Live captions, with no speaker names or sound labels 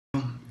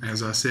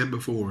as I said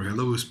before,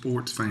 hello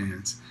sports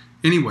fans.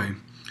 Anyway,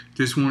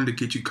 just wanted to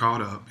get you caught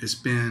up. It's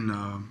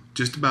been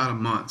just about a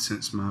month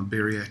since my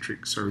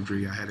bariatric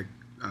surgery. I had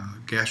a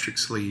gastric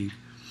sleeve,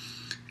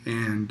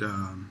 and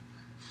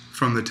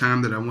from the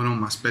time that I went on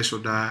my special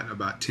diet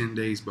about 10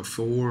 days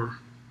before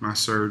my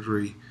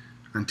surgery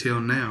until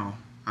now,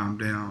 I'm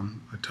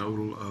down a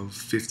total of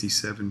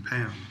 57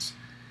 pounds.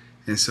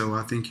 And so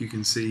I think you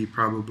can see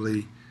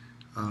probably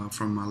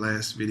from my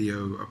last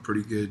video a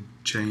pretty good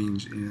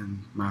change in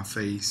my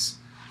face.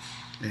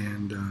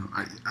 And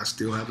I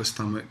still have a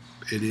stomach.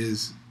 It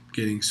is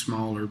getting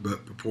smaller,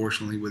 but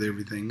proportionally with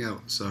everything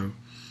else. So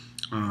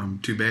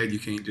too bad you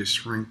can't just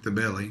shrink the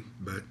belly,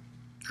 but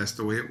that's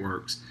the way it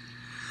works.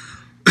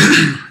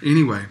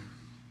 Anyway,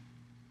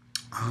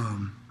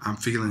 I'm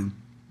feeling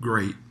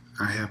great.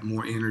 I have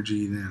more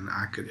energy than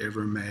I could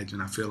ever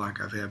imagine. I feel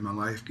like I've had my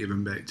life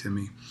given back to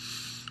me.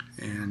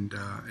 And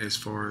as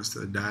far as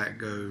the diet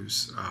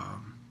goes,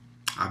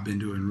 I've been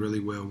doing really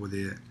well with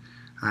it.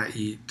 I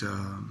eat,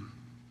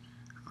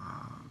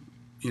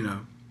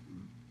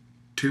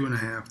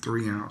 2.5,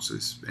 3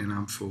 ounces, and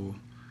I'm full.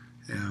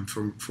 And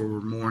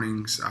for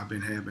mornings, I've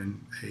been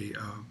having a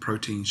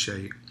protein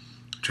shake,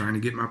 trying to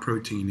get my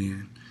protein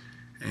in.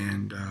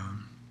 And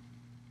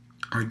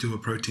I do a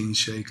protein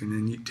shake, and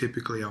then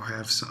typically I'll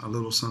have a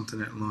little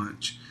something at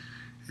lunch,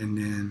 and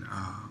then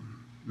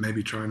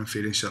maybe trying to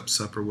finish up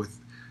supper with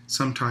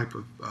some type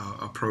of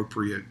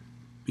appropriate,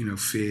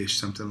 fish,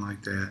 something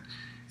like that.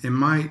 It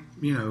might,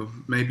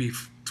 maybe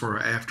for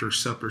an after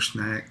supper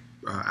snack,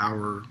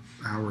 hour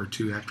or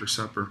two after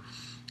supper,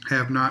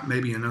 have not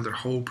maybe another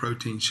whole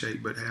protein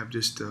shake, but have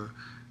just a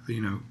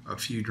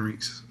few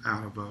drinks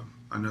out of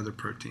another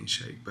protein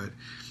shake. But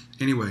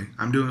anyway,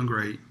 I'm doing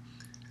great,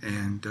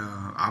 and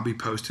I'll be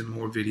posting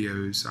more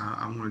videos.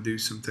 I want to do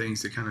some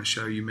things to kind of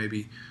show you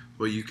maybe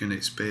what you can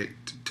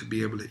expect to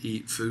be able to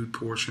eat food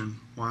portion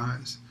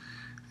wise,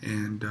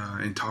 and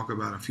talk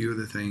about a few of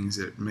the things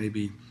that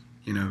maybe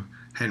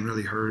hadn't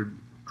really heard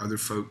other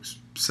folks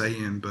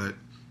saying, but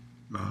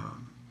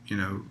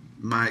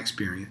my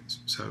experience.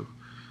 So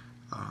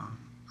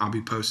I'll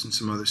be posting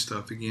some other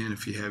stuff again.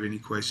 If you have any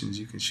questions,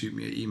 you can shoot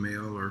me an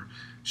email or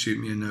shoot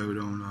me a note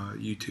on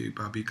YouTube.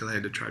 I'll be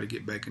glad to try to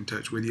get back in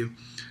touch with you.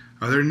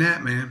 Other than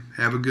that, man,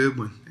 have a good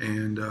one.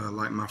 And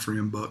like my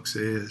friend Buck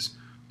says,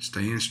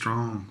 staying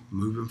strong,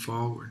 moving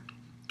forward,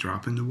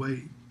 dropping the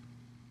weight.